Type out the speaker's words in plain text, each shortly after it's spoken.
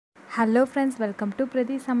Hello friends, welcome to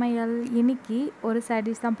பிரதி சமையல். இன்றைக்கி ஒரு சைட்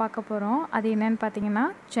டிஷ் தான் பார்க்க போகிறோம். அது என்னென்னு பார்த்தீங்கன்னா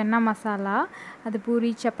சென்னா மசாலா. அது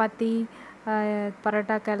பூரி, சப்பாத்தி,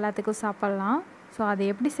 பரோட்டாக்கு எல்லாத்துக்கும் சாப்பிட்லாம். ஸோ அதை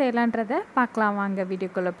எப்படி செய்யலான்றதை பார்க்கலாம். வாங்க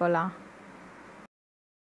வீடியோக்குள்ளே போகலாம்.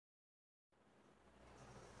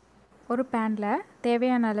 ஒரு பேனில்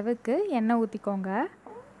தேவையான அளவுக்கு எண்ணெய் ஊற்றிக்கோங்க.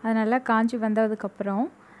 அது நல்லா காஞ்சி வந்ததுக்கப்புறம்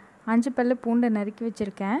 5 பல்லு பூண்டு நறுக்கி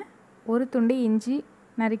வச்சுருக்கேன், ஒரு துண்டு இஞ்சி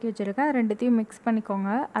நறுக்கி வச்சுருக்கேன். ரெண்டுத்தையும் மிக்ஸ் பண்ணிக்கோங்க.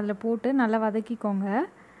 அதில் போட்டு நல்லா வதக்கிக்கோங்க.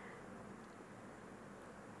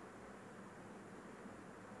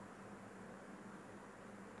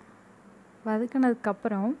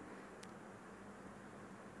 வதக்கினதுக்கப்புறம்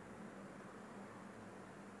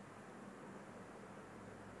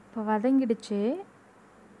இப்போ வதங்கிடுச்சு.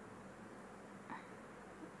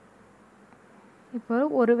 இப்போ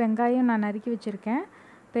ஒரு வெங்காயம் நான் நறுக்கி வச்சுருக்கேன்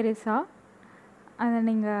பெருசாக, அதை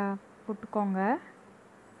நீங்கள் போட்டுக்கோங்க.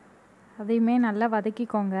 அதையுமே நல்லா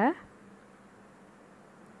வதக்கிக்கோங்க.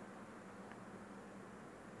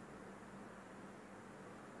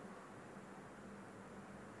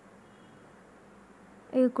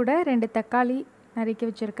 இது கூட 2 தக்காளி நறுக்கி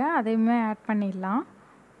வச்சுருக்கேன், அதையுமே ஆட் பண்ணிடலாம்.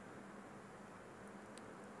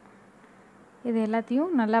 இது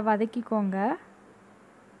எல்லாத்தையும் நல்லா வதக்கிக்கோங்க.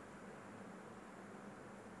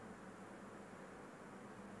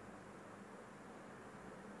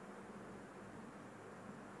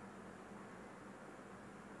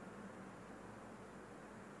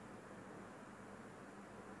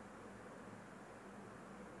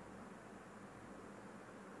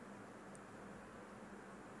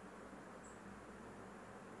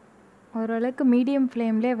 ஓரளவுக்கு மீடியம்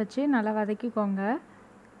ஃப்ளேம்லேயே வச்சு நல்லா வதக்கிக்கோங்க.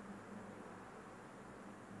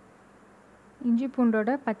 இஞ்சி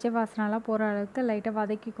பூண்டோட பச்சை வாசனைலாம் போகிற அளவுக்கு லைட்டாக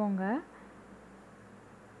வதக்கிக்கோங்க.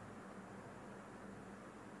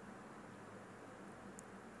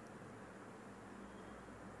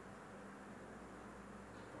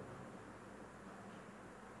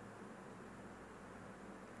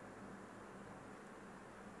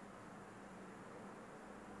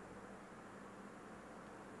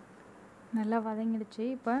 நல்லா வதங்கிடுச்சு.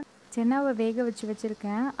 இப்போ சென்னாவை வேக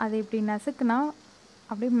வச்சுருக்கேன். அதை இப்படி நசுக்குனா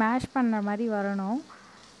அப்படியே மேஷ் பண்ணுற மாதிரி வரணும்.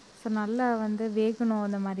 ஸோ நல்லா வேகணும்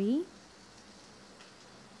அந்த மாதிரி.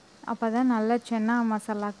 அப்போ தான் நல்லா சென்னா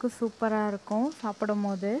மசாலாவுக்கு சூப்பராக இருக்கும் சாப்பிடும்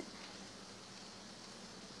போது.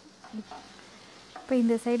 இப்போ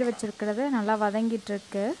இந்த சைடு வச்சுருக்கிறது நல்லா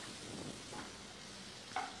வதங்கிட்டுருக்கு.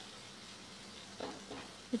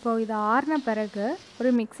 இப்போது இதை ஆறின பிறகு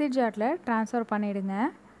ஒரு மிக்ஸி ஜாரில் ட்ரான்ஸ்ஃபர் பண்ணிவிடுங்க.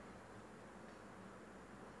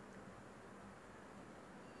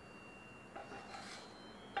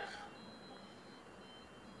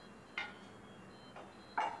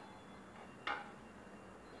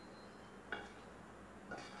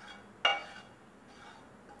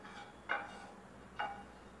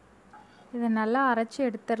 இதை நல்லா அரைச்சி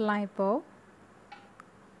எடுத்துடலாம். இப்போது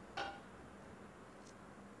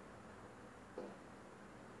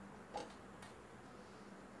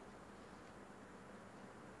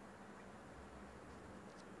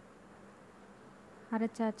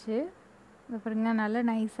அரைச்சாச்சு. பாருங்க, நல்லா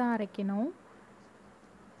நைஸாக அரைக்கணும்.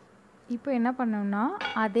 இப்போ என்ன பண்ணணும்னா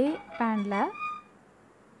அதே பேனில்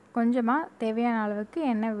கொஞ்சமாக தேவையான அளவுக்கு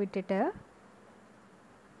எண்ணெய் விட்டுட்டு,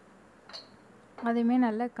 அதுவுமே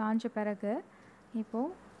நல்லா காஞ்ச பிறகு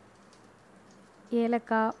இப்போது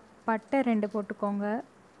ஏலக்காய், பட்டை 2 போட்டுக்கோங்க,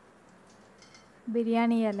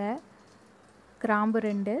 பிரியாணி இலை, கிராம்பு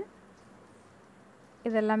 2,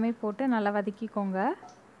 இதெல்லாமே போட்டு நல்லா வதக்கிக்கோங்க.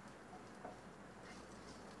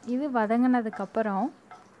 இது வதங்கினதுக்கப்புறம்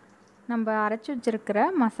நம்ம அரைச்சி வச்சுருக்கிற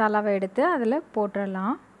மசாலாவை எடுத்து அதில்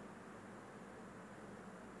போட்டுடலாம்.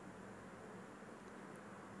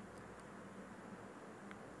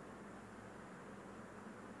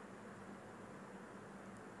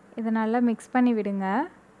 இதை நல்லா மிக்ஸ் பண்ணி விடுங்க.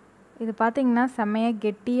 இது பார்த்திங்கன்னா செம்மையாக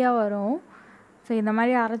கெட்டியாக வரும். ஸோ இந்த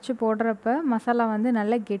மாதிரி அரைச்சி போடுறப்ப மசாலா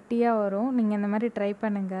நல்லா கெட்டியாக வரும். நீங்கள் இந்த மாதிரி ட்ரை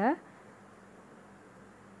பண்ணுங்கள்.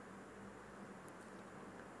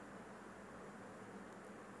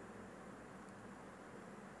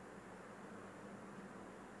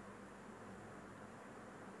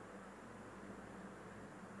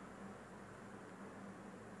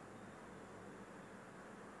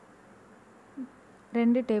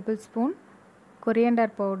 ரெண்டு டேபிள் ஸ்பூன்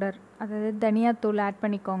கொரியாண்டர் பவுடர், அதாவது தனியாத்தூள் ஆட்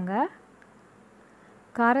பண்ணிக்கோங்க.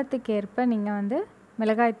 காரத்துக்கு ஏற்ப நீங்கள்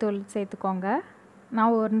மிளகாய்த்தூள் சேர்த்துக்கோங்க.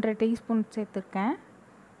 நான் 1.5 டீஸ்பூன் சேர்த்துருக்கேன்.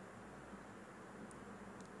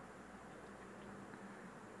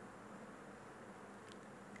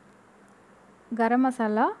 கரம்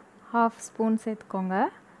மசாலா 1/2 ஸ்பூன் சேர்த்துக்கோங்க.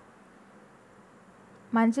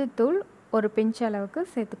 மஞ்சள்தூள் ஒரு பிஞ்ச் அளவுக்கு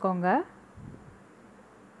சேர்த்துக்கோங்க.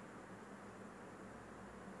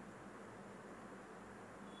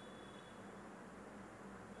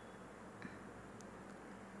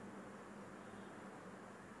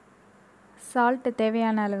 சால்ட்டு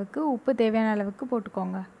தேவையான அளவுக்கு, உப்பு தேவையான அளவுக்கு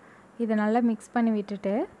போட்டுக்கோங்க. இதை நல்லா மிக்ஸ் பண்ணி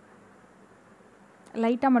விட்டுட்டு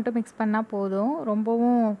லைட்டாக மட்டும் மிக்ஸ் பண்ணால் போதும்,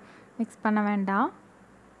 ரொம்பவும் மிக்ஸ் பண்ண வேண்டாம்.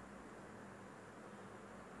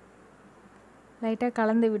 லைட்டாக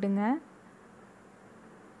கலந்து விடுங்க.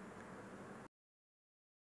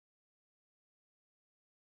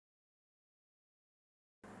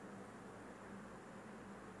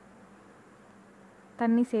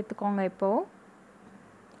 தண்ணி சேர்த்துக்கோங்க. இப்போது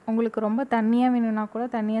உங்களுக்கு ரொம்ப தண்ணியாக வேணும்னா கூட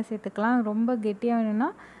தண்ணியாக சேர்த்துக்கலாம். ரொம்ப கெட்டியாக வேணும்னா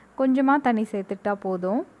கொஞ்சமாக தண்ணி சேர்த்துட்டா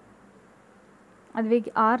போதும். அதுவே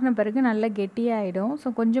ஆறின பிறகு நல்லா கெட்டியாகிடும். ஸோ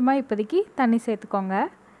கொஞ்சமாக இப்போதைக்கு தண்ணி சேர்த்துக்கோங்க.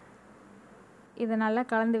 இதை நல்லா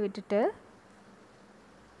கலந்து விட்டுட்டு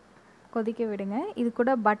கொதிக்க விடுங்க. இது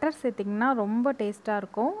கூட பட்டர் சேர்த்திங்கன்னா ரொம்ப டேஸ்ட்டாக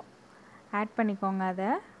இருக்கும். ஆட் பண்ணிக்கோங்க.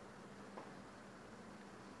 அதை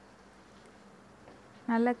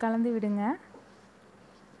நல்லா கலந்து விடுங்க.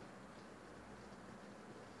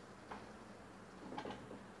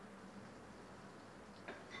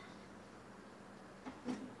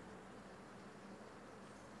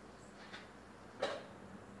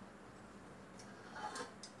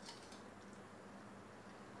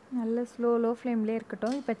 நல்ல லோ ஃப்ளேம்லேயே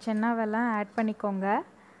இருக்கட்டும். இப்போ சென்னாவெல்லாம் ஆட் பண்ணிக்கோங்க.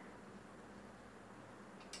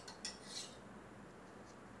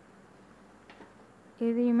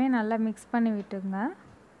 இதையுமே நல்லா மிக்ஸ் பண்ணி விட்டுங்க.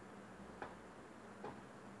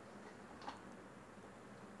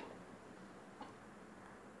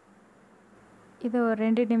 இதை ஒரு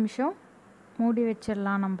 2 நிமிஷம் மூடி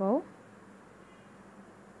வச்சிடலாம். நம்ம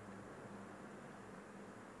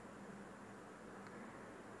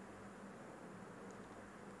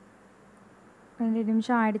 2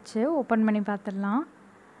 நிமிஷம் ஆயிடுச்சு. ஓப்பன் பண்ணி பார்த்துடலாம்.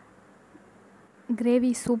 கிரேவி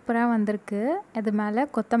சூப்பராக வந்திருக்கு. அது மேலே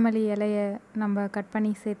கொத்தமல்லி இலையை நம்ம கட்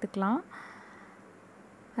பண்ணி சேர்த்துக்கலாம்.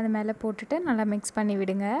 அது மேலே போட்டுட்டு நல்லா மிக்ஸ் பண்ணி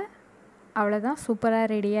விடுங்க. அவ்வளோதான்,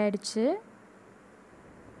 சூப்பராக ரெடி ஆகிடுச்சு.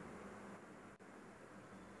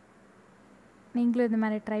 நீங்களும் இந்த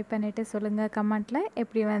மாதிரி ட்ரை பண்ணிவிட்டு சொல்லுங்கள் கமெண்ட்டில்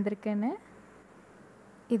எப்படி வந்திருக்குன்னு.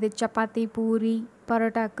 இது சப்பாத்தி, பூரி,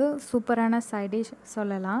 பரோட்டாக்கு சூப்பரான சைட் டிஷ்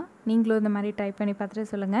சொல்லலாம். நீங்களும் இந்த மாதிரி ட்ரை பண்ணி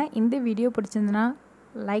பார்த்துட்டு சொல்லுங்கள். இந்த வீடியோ பிடிச்சிருந்துன்னா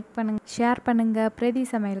லைக் பண்ணுங்கள், ஷேர் பண்ணுங்கள், பிரதி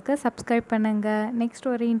சமையலுக்கு சப்ஸ்கிரைப் பண்ணுங்கள். நெக்ஸ்ட்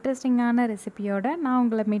ஒரு இன்ட்ரெஸ்டிங்கான ரெசிபியோடு நான்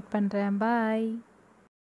உங்களை மீட் பண்ணுறேன். பாய்.